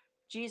ours.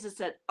 Jesus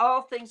said,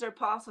 all things are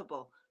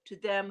possible to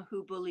them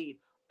who believe.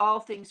 All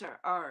things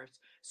are ours.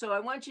 So I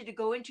want you to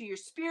go into your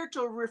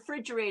spiritual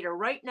refrigerator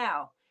right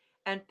now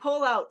and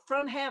pull out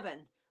from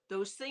heaven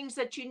those things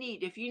that you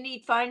need. If you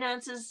need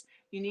finances,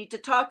 you need to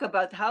talk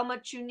about how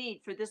much you need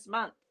for this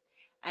month,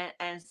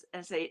 and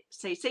say,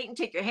 Satan,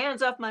 take your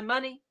hands off my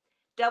money.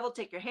 Devil,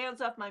 take your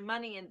hands off my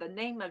money in the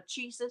name of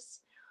Jesus.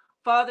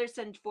 Father,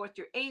 send forth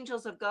your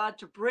angels of God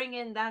to bring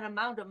in that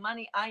amount of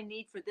money I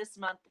need for this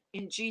month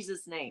in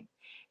Jesus' name.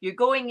 You're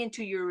going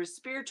into your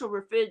spiritual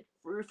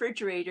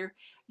refrigerator,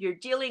 you're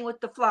dealing with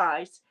the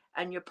flies,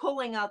 and you're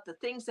pulling out the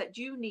things that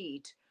you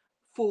need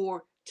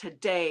for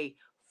today,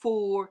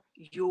 for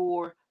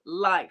your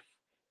life.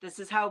 This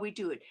is how we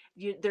do it.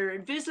 They're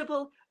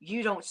invisible,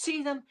 you don't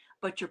see them,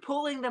 but you're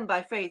pulling them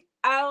by faith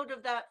out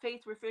of that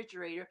faith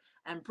refrigerator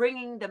and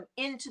bringing them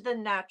into the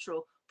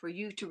natural for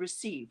you to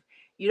receive.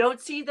 You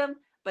don't see them,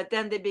 but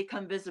then they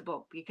become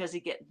visible because they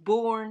get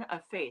born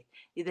of faith.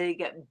 They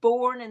get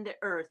born in the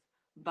earth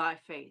by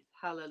faith.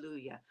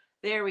 Hallelujah.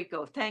 There we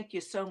go. Thank you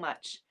so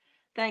much.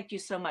 Thank you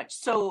so much.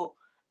 So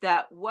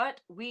that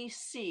what we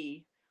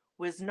see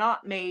was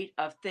not made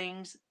of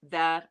things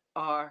that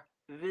are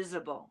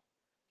visible.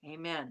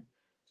 Amen.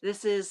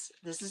 This is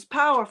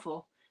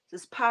powerful.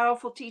 This is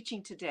powerful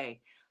teaching today.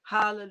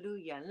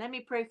 Hallelujah. And let me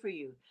pray for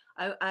you.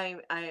 I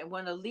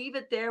want to leave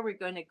it there. We're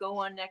going to go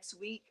on next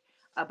week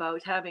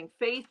about having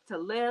faith to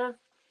live.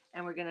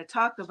 And we're going to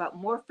talk about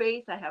more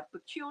faith. I have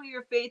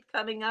peculiar faith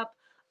coming up.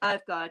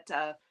 I've got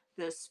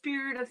the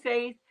spirit of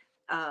faith,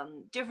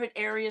 different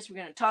areas. We're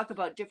going to talk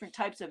about different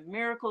types of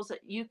miracles that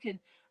you can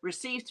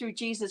receive through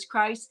Jesus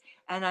Christ.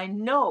 And I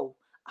know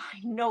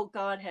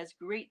God has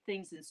great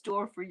things in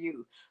store for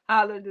you.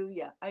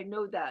 Hallelujah. I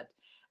know that.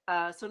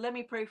 So let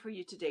me pray for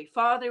you today.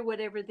 Father,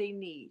 whatever they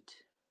need,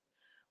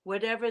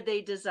 whatever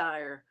they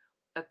desire,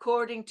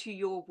 according to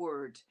your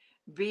word,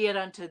 be it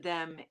unto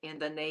them in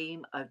the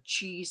name of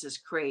Jesus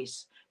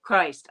Christ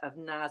of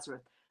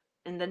Nazareth.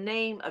 In the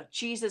name of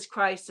Jesus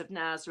Christ of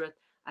Nazareth,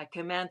 I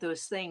command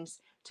those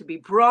things to be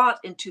brought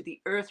into the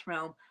earth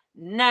realm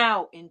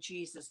now in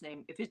Jesus'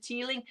 name. If it's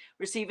healing,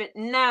 receive it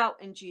now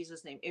in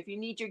Jesus' name. If you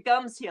need your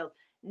gums healed,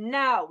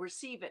 now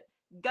receive it.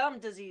 Gum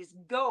disease,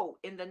 go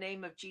in the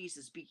name of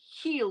Jesus. Be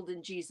healed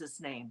in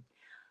Jesus' name.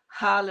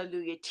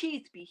 Hallelujah.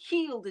 Teeth, be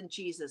healed in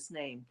Jesus'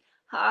 name.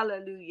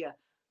 Hallelujah.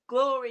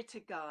 Glory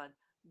to God.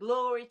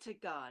 Glory to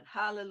God.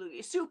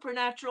 Hallelujah.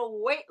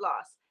 Supernatural weight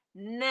loss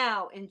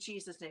now in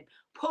Jesus' name.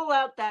 Pull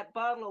out that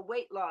bottle of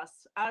weight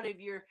loss out of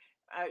your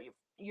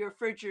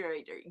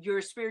refrigerator,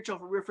 your spiritual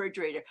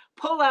refrigerator.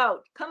 Pull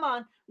out, come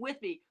on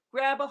with me.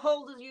 Grab a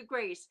hold of your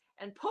grace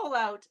and pull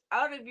out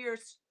of your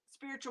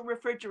spiritual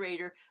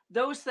refrigerator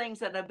those things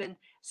that have been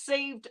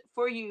saved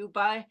for you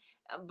by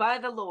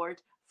the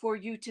Lord for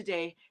you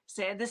today.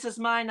 Say, this is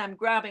mine. I'm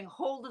grabbing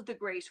hold of the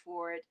grace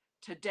for it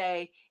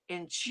today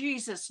in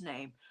Jesus'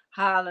 name.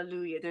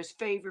 Hallelujah. There's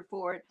favor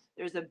for it.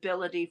 There's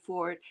ability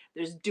for it.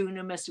 There's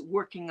dunamis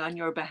working on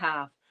your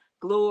behalf.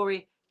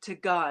 Glory to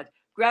God.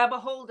 Grab a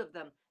hold of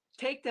them.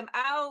 Take them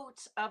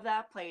out of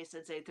that place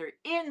and say, they're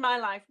in my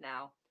life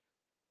now.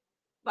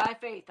 By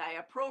faith, I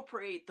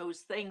appropriate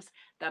those things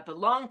that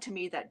belong to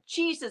me that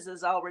Jesus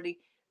has already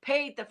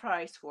paid the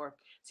price for.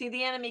 See,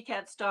 the enemy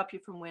can't stop you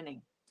from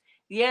winning.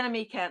 The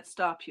enemy can't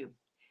stop you.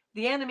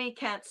 The enemy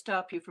can't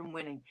stop you from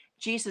winning.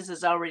 Jesus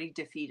has already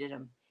defeated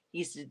him.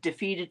 He's a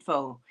defeated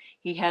foe.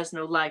 He has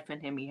no life in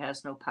him. He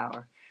has no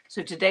power.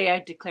 So today I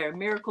declare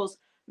miracles,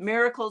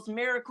 miracles,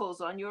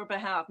 miracles on your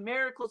behalf.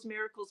 Miracles,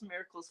 miracles,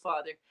 miracles,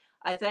 Father.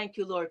 I thank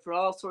you, Lord, for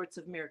all sorts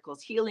of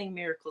miracles, healing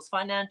miracles,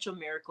 financial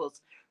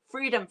miracles,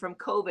 freedom from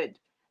COVID,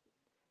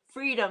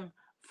 freedom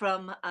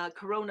from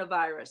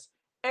coronavirus,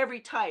 every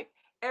type,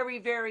 every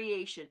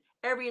variation,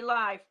 every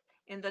life.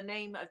 In the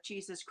name of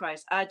Jesus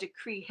Christ, I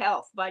decree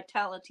health,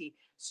 vitality,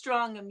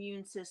 strong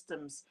immune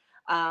systems,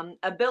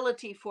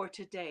 ability for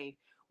today,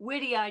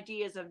 witty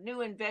ideas of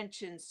new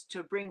inventions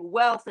to bring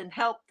wealth and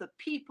help the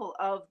people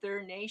of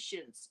their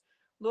nations.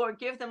 Lord,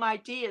 give them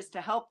ideas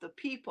to help the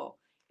people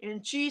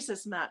in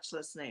Jesus'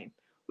 matchless name.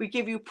 We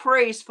give you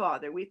praise,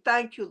 Father. We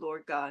thank you,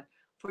 Lord God,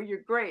 for your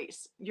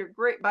grace.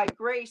 By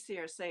grace they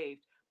are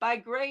saved. By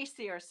grace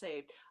they are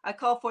saved. I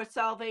call for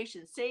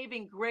salvation,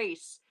 saving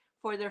grace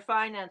for their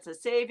finances,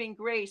 saving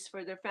grace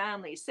for their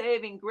families,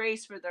 saving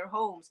grace for their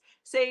homes,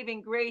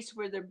 saving grace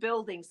for their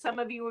buildings. Some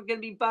of you are going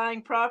to be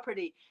buying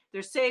property.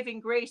 They're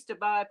saving grace to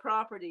buy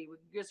property.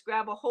 Just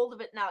grab a hold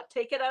of it now.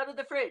 Take it out of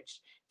the fridge.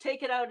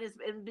 Take it out.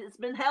 It's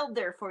been held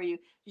there for you.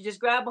 You just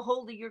grab a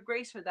hold of your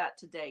grace for that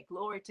today.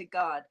 Glory to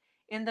God.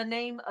 In the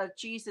name of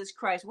Jesus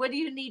Christ. What do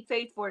you need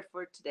faith for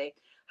today?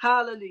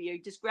 Hallelujah.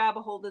 Just grab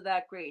a hold of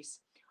that grace.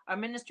 Our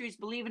ministry is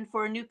believing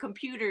for new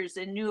computers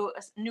and new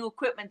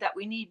equipment that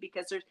we need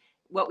because there's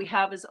what we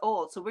have is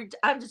old. So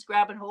I'm just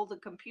grabbing hold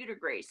of computer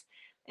grace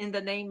in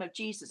the name of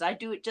Jesus. I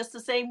do it just the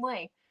same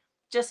way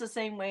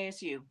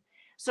as you.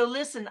 So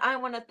listen, I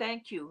want to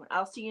thank you.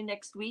 I'll see you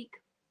next week.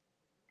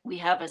 We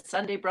have a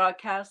Sunday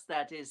broadcast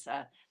that is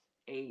a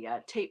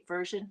tape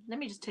version. Let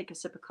me just take a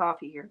sip of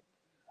coffee here.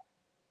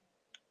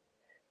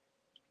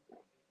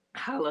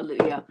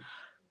 Hallelujah.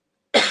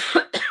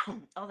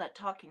 All that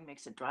talking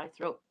makes a dry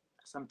throat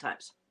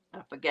sometimes.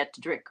 I forget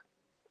to drink.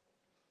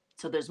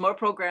 So there's more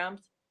programs.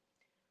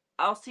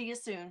 I'll see you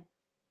soon.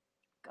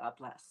 God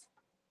bless.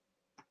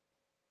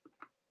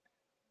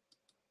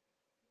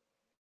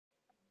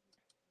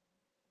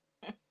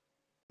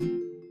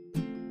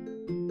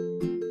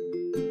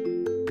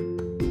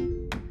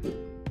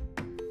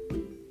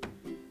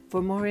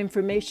 For more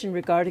information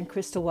regarding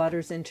Crystal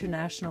Waters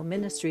International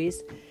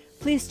Ministries,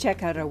 please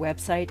check out our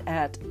website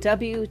at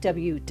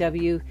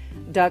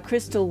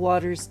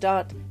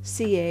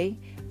www.crystalwaters.ca.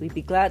 We'd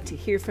be glad to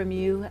hear from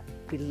you.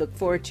 We look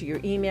forward to your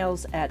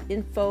emails at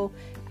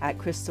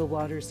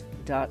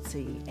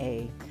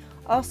info@crystalwaters.ca.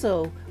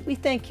 Also, we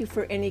thank you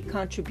for any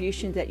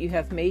contribution that you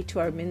have made to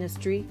our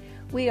ministry.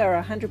 We are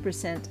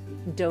 100%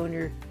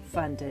 donor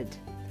funded.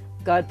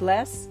 God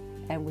bless,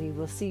 and we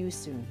will see you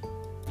soon.